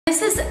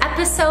This is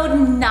episode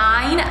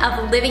 9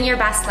 of Living Your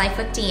Best Life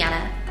with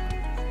Deanna.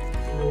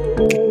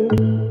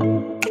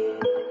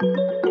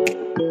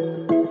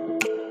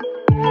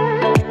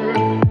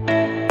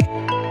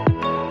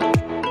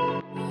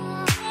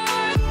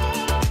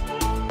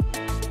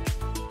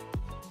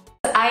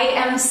 I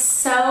am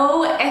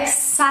so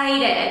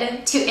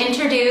excited to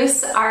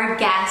introduce our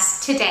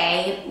guest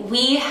today.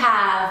 We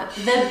have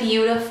the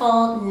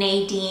beautiful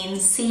Nadine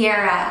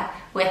Sierra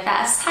with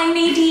us. Hi,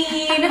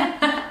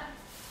 Nadine.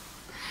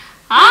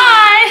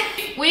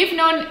 Hi! We've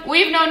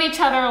known each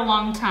other a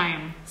long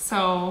time,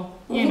 so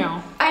you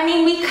know. I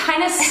mean, we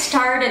kind of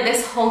started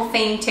this whole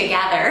thing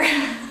together.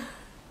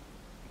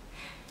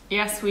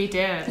 Yes, we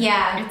did.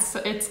 Yeah.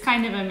 It's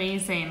kind of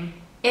amazing.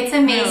 It's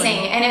amazing,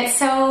 Really. and it's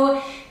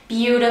so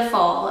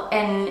beautiful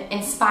and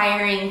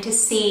inspiring to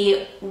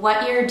see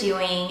what you're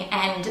doing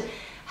and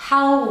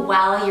how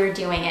well you're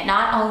doing it.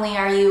 Not only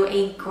are you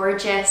a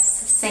gorgeous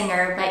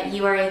singer, but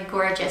you are a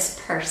gorgeous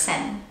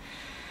person.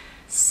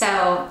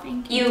 So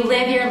Thank you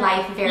live your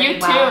life very You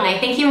well, too. and I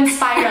think you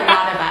inspire a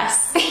lot of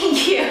us.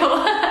 Thank you.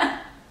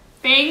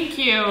 Thank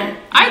you.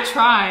 I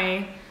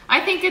try. I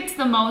think it's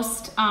the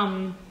most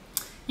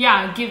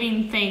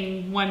giving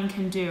thing one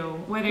can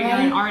do, whether you're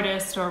an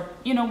artist or,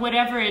 you know,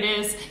 whatever it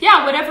is.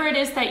 Yeah, whatever it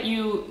is that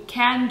you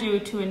can do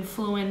to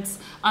influence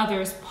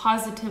others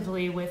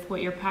positively with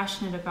what you're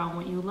passionate about,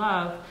 what you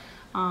love.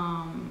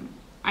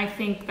 I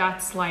think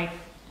that's like,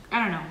 I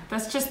don't know,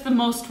 that's just the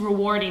most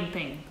rewarding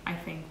thing, I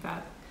think,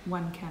 that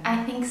one can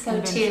I think so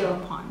venture too.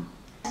 upon.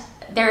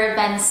 There have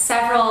been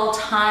several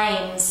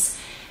times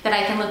that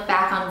I can look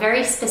back on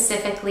very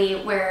specifically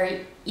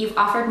where you've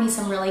offered me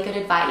some really good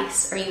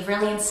advice or you've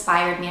really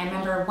inspired me. I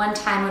remember one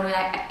time when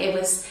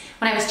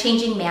I was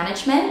changing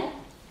management,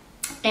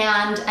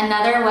 and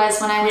another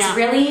was when I was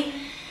really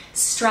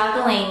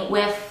struggling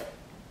with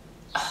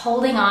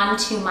holding on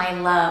to my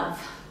love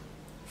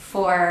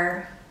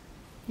for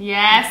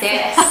Yes.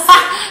 this.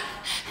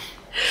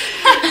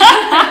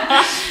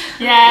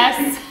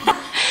 Yes.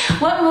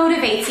 What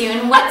motivates you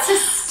and what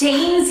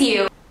sustains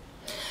you?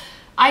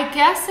 I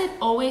guess it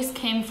always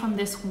came from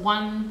this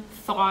one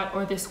thought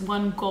or this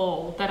one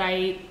goal that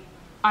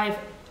I've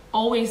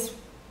always,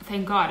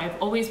 thank God, I've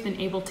always been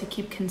able to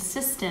keep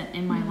consistent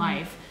in my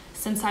life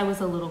since I was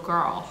a little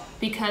girl.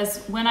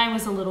 Because when I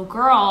was a little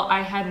girl,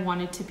 I had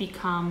wanted to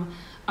become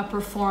a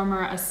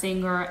performer, a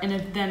singer,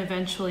 and then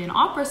eventually an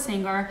opera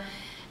singer.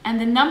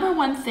 And the number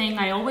one thing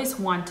I always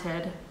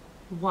wanted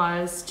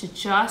was to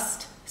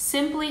just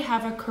simply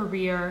have a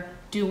career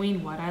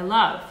doing what I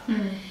love.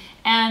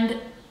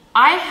 And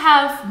I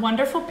have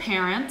wonderful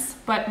parents,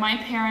 but my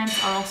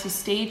parents are also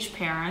stage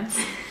parents,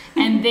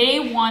 and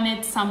they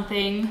wanted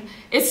something,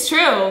 it's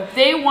true,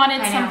 they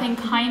wanted something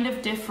kind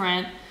of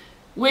different,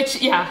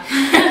 which, yeah,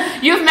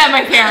 you've met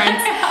my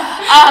parents.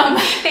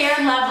 They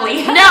are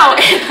lovely. No,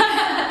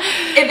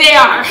 they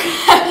are.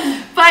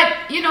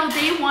 But, you know,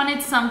 they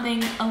wanted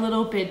something a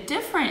little bit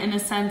different in a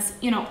sense.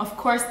 You know, of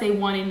course, they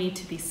wanted me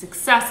to be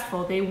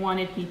successful. They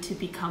wanted me to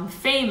become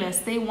famous.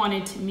 They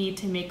wanted me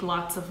to make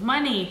lots of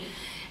money.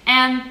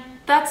 And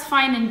that's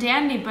fine and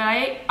dandy, but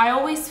I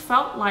always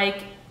felt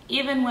like,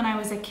 even when I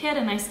was a kid,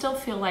 and I still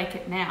feel like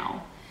it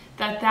now,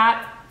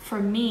 that for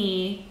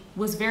me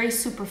was very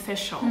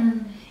superficial.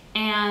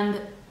 And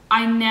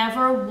I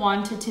never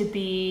wanted to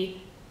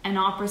be an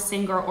opera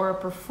singer or a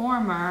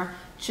performer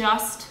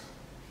just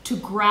to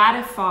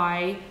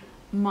gratify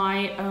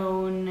my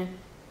own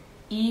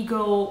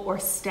ego or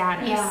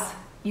status. Yeah.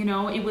 You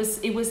know, it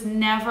was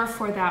never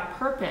for that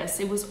purpose.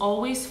 It was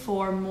always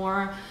for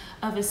more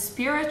of a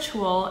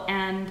spiritual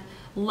and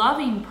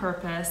loving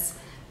purpose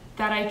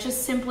that I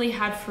just simply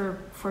had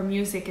for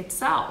music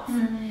itself.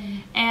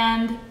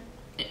 And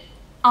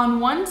on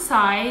one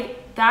side,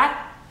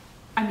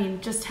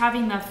 just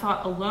having that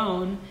thought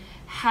alone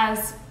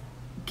has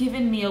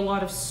given me a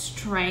lot of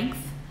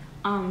strength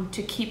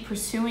to keep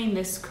pursuing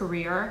this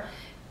career,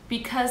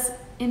 because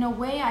in a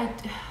way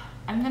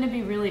I'm going to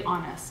be really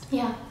honest.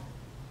 Yeah.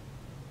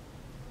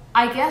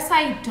 I guess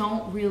I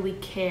don't really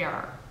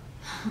care.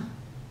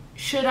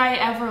 Should I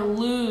ever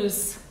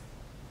lose,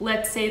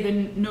 let's say, the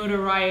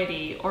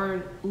notoriety,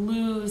 or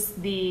lose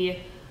the,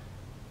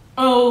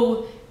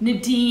 oh,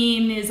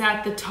 Nadine is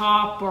at the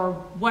top or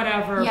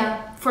whatever.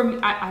 Yeah. For me,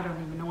 I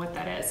don't even know what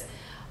that is.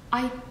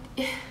 I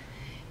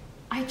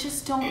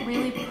just don't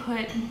really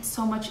put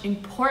so much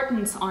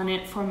importance on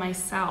it for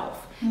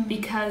myself,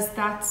 because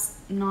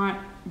that's not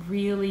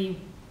really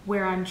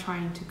where I'm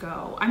trying to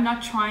go. I'm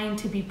not trying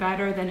to be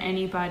better than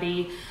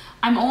anybody.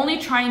 I'm only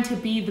trying to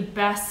be the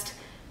best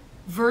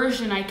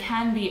version I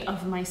can be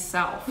of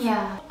myself.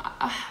 Yeah.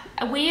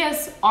 We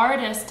as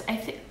artists, I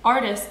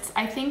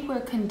think we're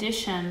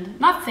conditioned,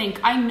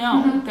 I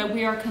know that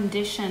we are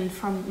conditioned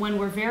from when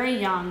we're very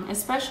young,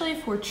 especially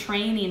if we're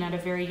training at a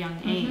very young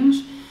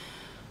age.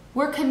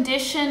 We're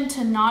conditioned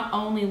to not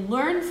only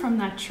learn from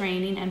that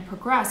training and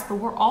progress, but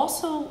we're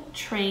also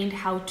trained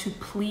how to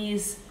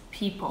please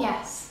people.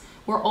 Yes.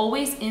 We're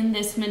always in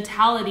this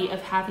mentality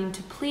of having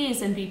to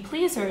please and be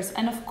pleasers.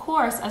 And of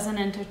course, as an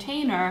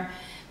entertainer,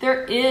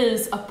 there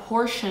is a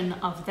portion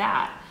of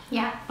that.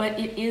 Yeah. But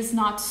it is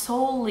not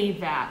solely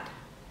that.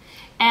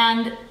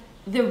 And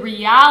the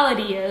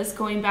reality is,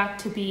 going back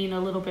to being a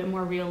little bit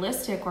more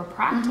realistic or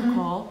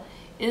practical,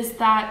 is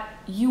that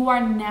you are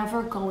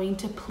never going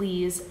to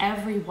please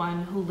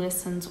everyone who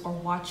listens or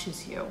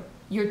watches you.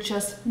 You're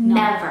just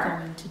never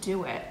going to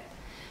do it.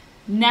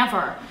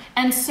 Never.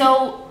 And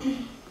so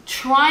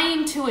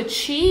trying to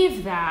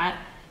achieve that,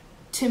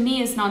 to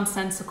me, is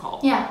nonsensical.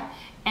 Yeah.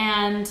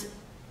 And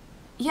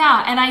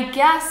yeah, and I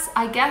guess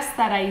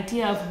that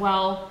idea of,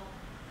 well,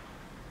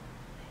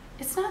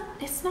 it's not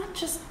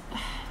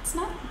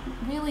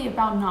really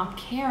about not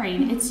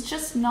caring. It's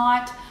just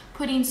not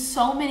putting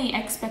so many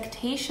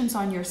expectations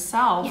on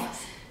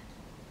yourself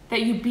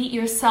that you beat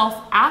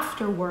yourself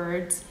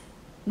afterwards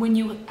when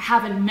you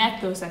haven't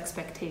met those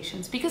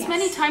expectations. Because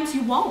many times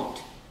you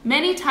won't.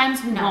 Many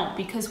times we won't,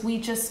 because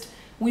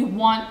we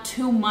want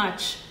too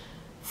much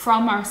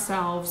from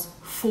ourselves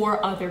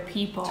for other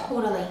people.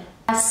 Totally.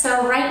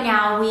 So right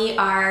now we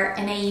are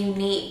in a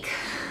unique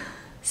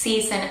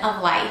season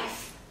of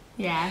life.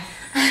 Yes.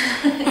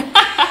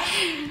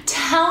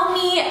 Tell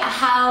me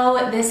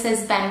how this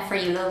has been for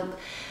you,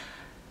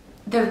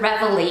 the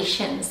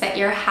revelations that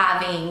you're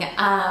having,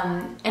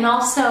 and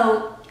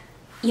also,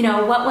 you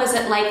know, what was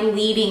it like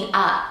leading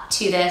up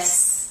to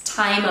this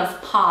time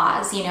of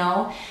pause? You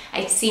know,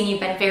 I've seen you've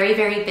been very,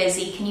 very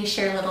busy. Can you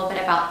share a little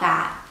bit about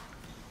that?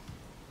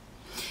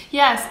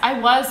 Yes, I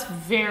was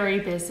very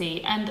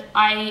busy, and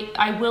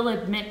I will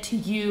admit to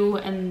you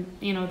and,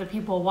 you know, the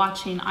people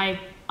watching, I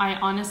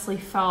honestly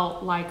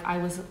felt like I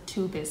was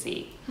too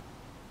busy.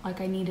 Like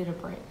I needed a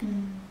break.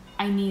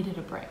 I needed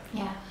a break.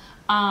 Yeah.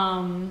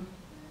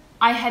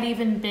 I had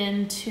even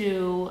been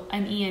to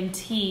an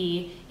ENT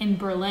in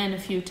Berlin a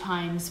few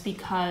times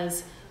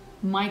because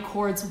my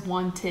cords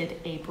wanted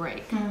a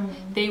break.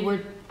 They were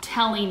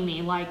telling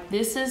me, like,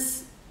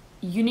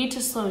 you need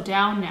to slow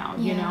down now,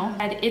 you know?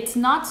 And it's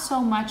not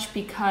so much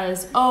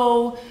because,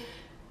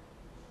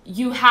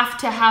 you have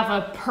to have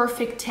a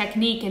perfect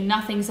technique and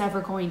nothing's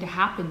ever going to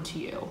happen to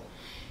you.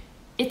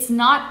 It's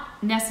not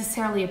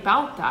necessarily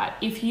about that.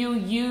 If you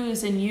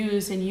use and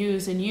use and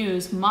use and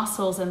use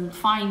muscles and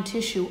fine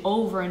tissue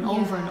over and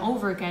over and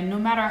over again, no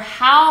matter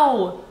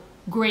how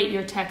great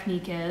your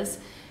technique is,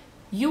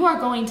 you are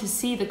going to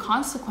see the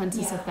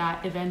consequences of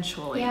that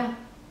eventually.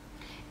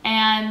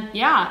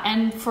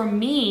 And for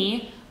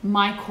me,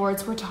 my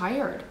cords were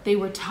tired. They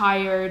were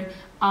tired.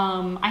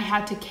 I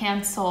had to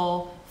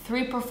cancel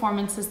 3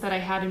 performances that I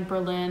had in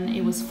Berlin.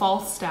 It was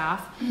false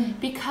staff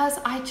because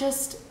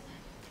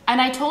and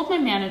I told my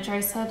manager,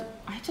 I said,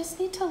 I just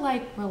need to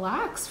like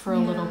relax for a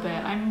little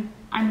bit. I'm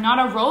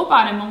not a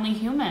robot. I'm only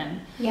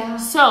human. Yeah.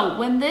 So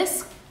when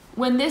this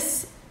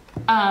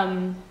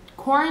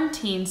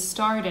quarantine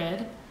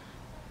started,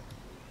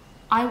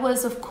 I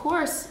was, of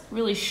course,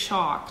 really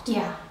shocked.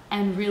 Yeah.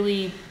 And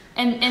really,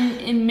 and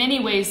in many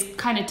ways,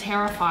 kind of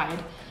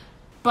terrified.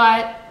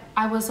 But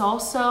I was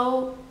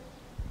also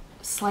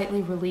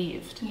slightly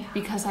relieved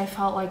because I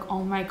felt like,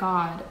 oh my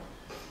God,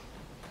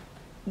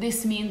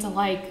 this means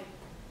like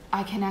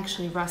I can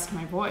actually rest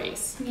my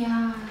voice.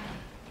 Yeah.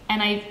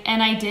 And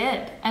I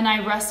did. And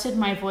I rested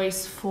my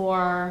voice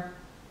for,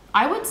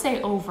 I would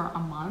say, over a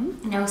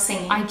month. No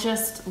singing. I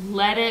just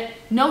let it,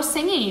 no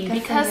singing. Good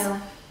because for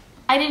you.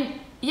 I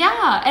didn't,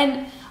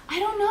 and I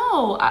don't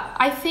know.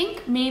 I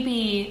think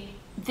maybe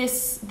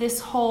this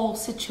whole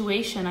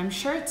situation, I'm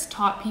sure it's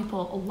taught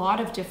people a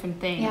lot of different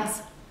things.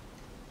 Yeah.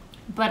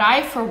 But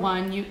I, for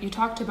one, you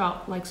talked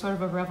about like sort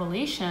of a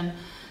revelation.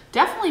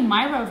 Definitely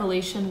my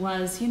revelation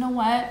was, you know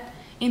what?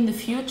 In the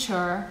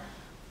future,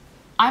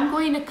 I'm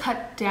going to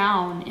cut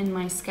down in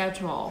my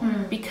schedule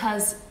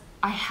because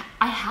I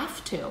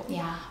have to.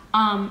 Yeah.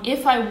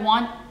 If I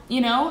want,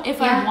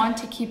 I want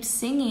to keep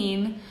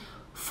singing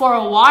for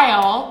a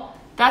while,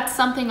 that's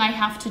something I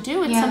have to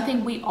do. It's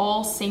something we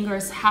all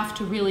singers have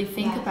to really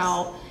think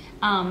about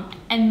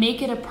and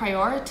make it a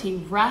priority.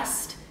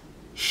 Rest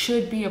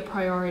should be a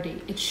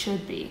priority. It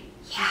should be.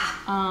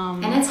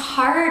 Yeah. And it's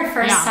hard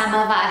for some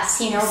of us,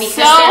 because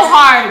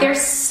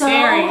there's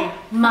so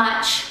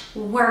much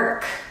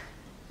work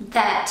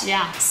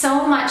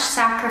so much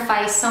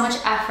sacrifice, so much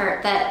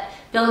effort that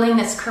building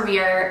this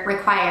career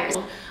requires.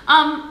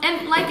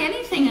 And like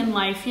anything in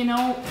life,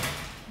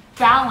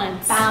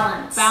 balance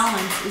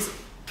is,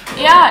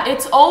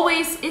 it's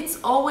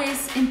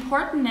always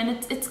important, and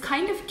it's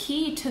kind of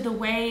key to the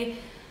way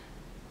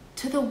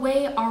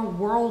our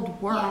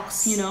world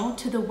works,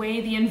 to the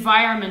way the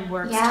environment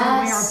works, to the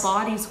way our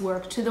bodies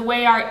work, to the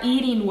way our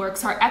eating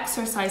works, our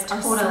exercise,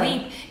 our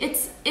sleep.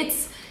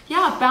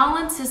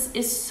 Balance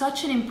is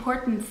such an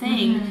important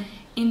thing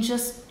in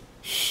just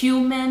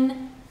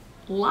human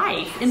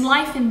life, in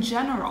life in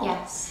general.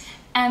 Yes.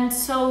 And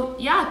so,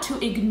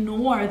 to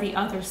ignore the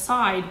other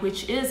side,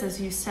 which is, as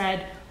you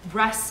said,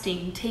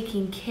 resting,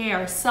 taking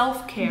care,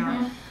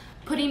 self-care,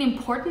 putting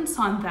importance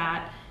on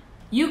that,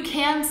 you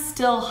can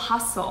still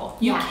hustle.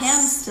 You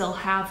can still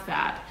have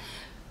that.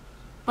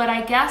 But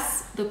I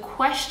guess the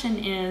question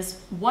is,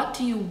 what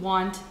do you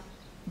want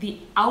the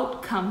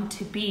outcome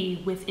to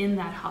be within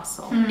that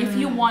hustle. If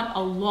you want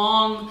a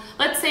long,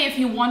 let's say if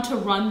you want to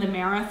run the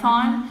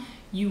marathon,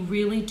 you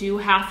really do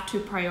have to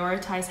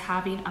prioritize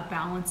having a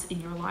balance in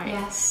your life.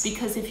 Yes.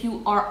 Because if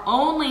you are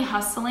only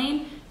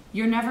hustling,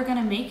 you're never going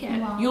to make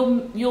it.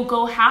 You You'll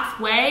go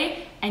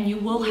halfway and you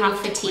will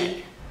have to fatigue.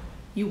 quit.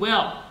 You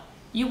will.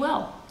 You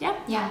will.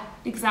 Yep. Yeah.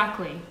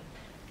 Exactly.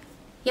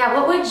 Yeah,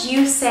 what would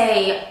you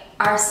say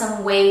are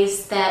some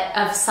ways that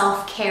of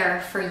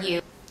self-care for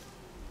you?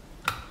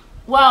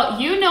 Well,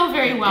 you know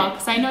very well,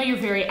 because I know you're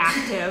very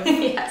active,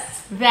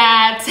 Yes.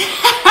 that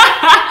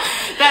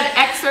that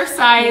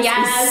exercise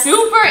is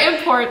super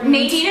important.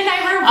 Nadine and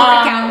I were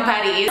workout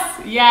buddies.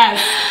 Yes,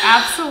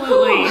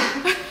 absolutely.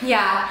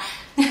 Yeah.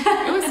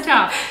 It was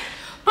tough.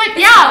 But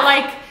yeah,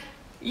 like,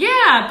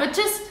 yeah, but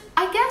just,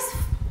 I guess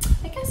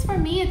for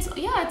me,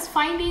 it's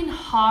finding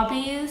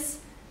hobbies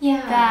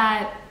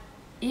that,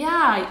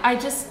 I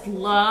just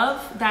love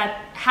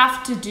that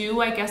have to do,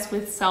 I guess,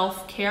 with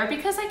self-care.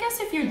 Because I guess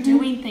if you're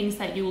doing things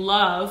that you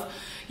love,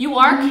 you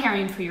are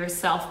caring for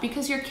yourself,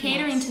 because you're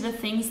catering to the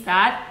things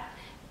that,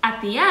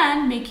 at the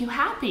end, make you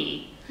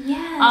happy.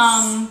 Yes.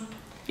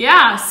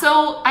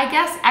 So I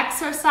guess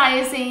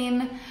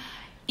exercising,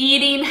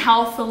 eating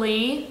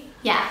healthily.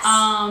 Yes.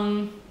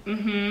 I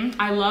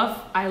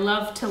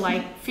love to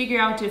like figure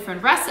out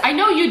different recipes. I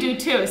know you do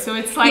too, so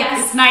it's like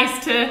it's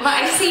nice to. Well,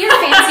 I see your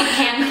fancy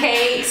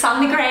pancakes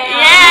on the ground.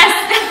 Yes.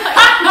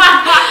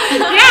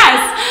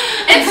 Yes.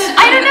 It's,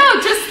 I don't know,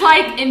 just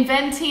like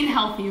inventing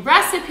healthy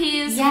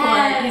recipes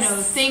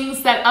for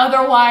things that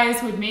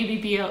otherwise would maybe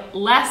be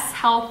less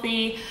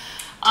healthy.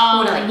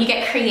 Totally. You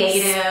get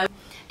creative.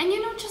 And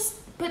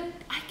but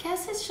I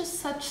guess it's just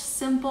such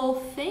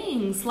simple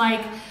things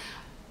like.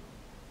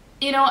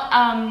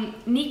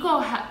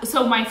 Nico,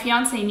 so my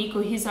fiance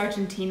Nico, he's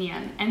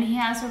Argentinian, and he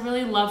has a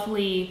really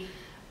lovely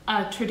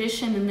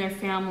tradition in their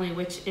family,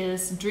 which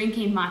is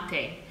drinking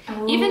mate.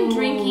 Even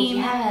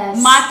drinking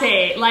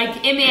mate,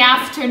 like in the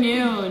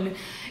afternoon,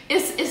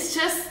 it's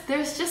just,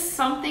 there's just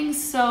something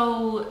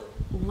so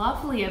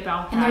lovely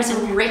about that. And there's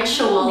a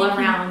ritual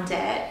around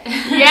it.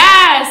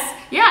 Yes,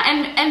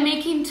 and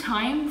making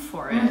time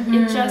for it.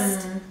 It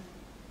just,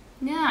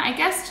 I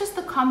guess just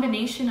the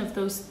combination of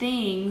those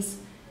things,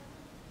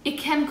 it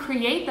can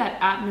create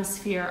that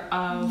atmosphere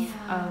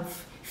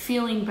of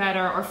feeling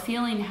better or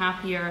feeling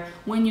happier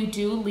when you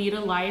do lead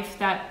a life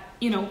that,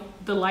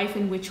 the life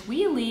in which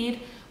we lead,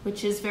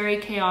 which is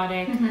very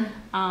chaotic,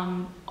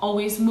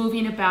 always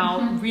moving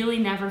about, really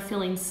never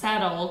feeling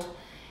settled.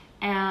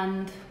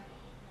 And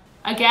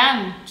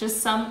again,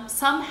 just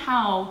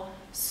somehow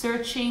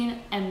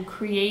searching and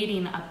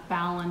creating a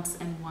balance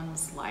in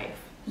one's life.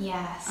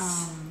 Yes.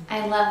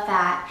 I love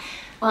that.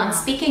 Well, and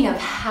speaking of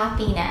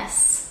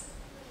happiness,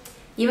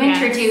 you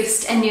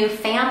introduced a new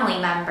family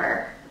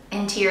member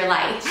into your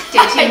life,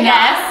 did you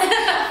not?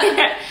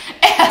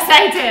 Yes,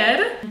 I did.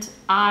 And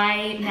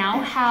I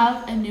now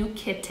have a new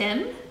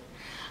kitten.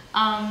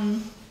 I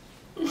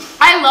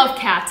love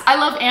cats. I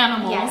love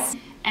animals. Yes.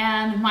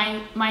 And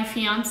my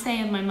fiance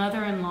and my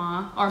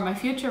mother-in-law, or my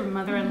future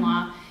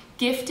mother-in-law,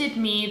 gifted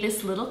me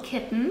this little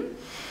kitten.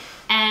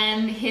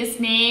 And his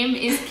name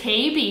is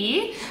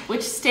KB,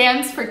 which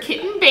stands for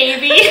Kitten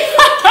Baby.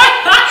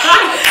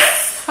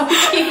 So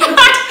cute.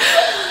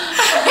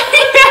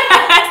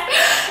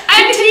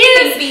 And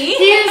he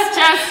is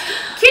just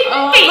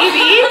Kitten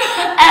Baby,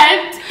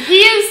 and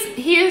he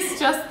is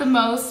just the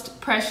most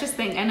precious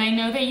thing. And I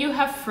know that you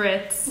have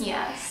Fritz.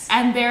 Yes.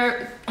 And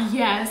there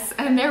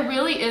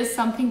really is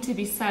something to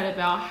be said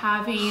about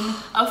having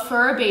a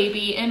fur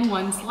baby in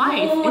one's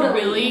life. Totally. It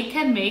really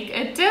can make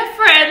a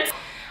difference.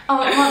 Oh,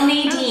 well,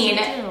 Nadine,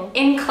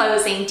 in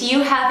closing, do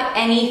you have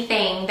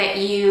anything that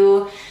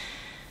you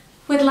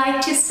would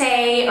like to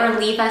say or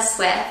leave us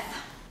with?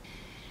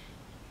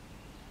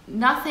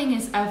 Nothing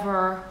is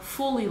ever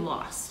fully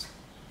lost.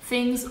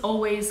 Things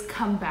always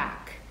come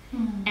back.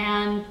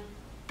 And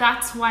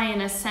that's why,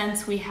 in a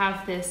sense, we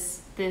have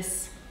this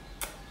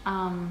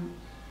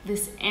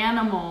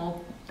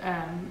animal,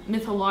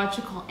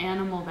 mythological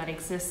animal that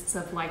exists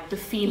of like the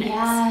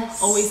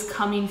phoenix, always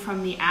coming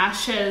from the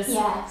ashes,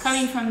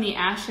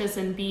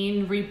 and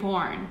being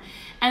reborn.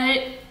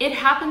 And it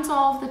happens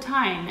all of the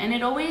time, and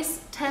it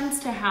always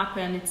tends to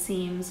happen, it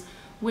seems,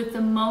 with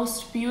the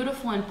most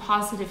beautiful and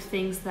positive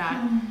things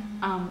that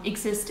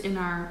exist in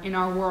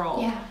our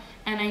world.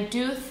 And I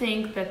do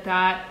think that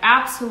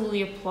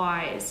absolutely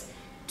applies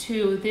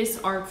to this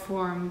art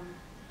form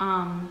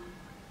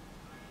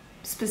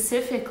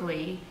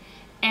specifically.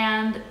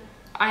 And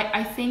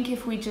I think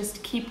if we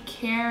just keep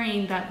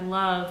carrying that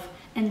love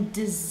and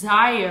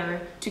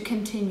desire to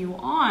continue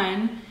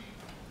on,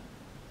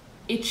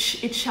 it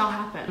shall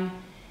happen.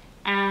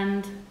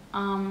 And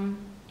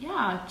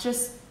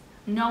just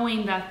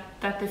knowing that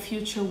the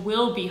future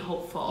will be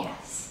hopeful.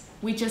 Yes.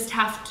 We just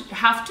have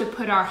to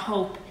put our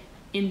hope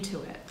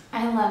into it.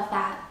 I love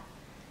that.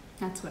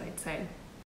 That's what I'd say.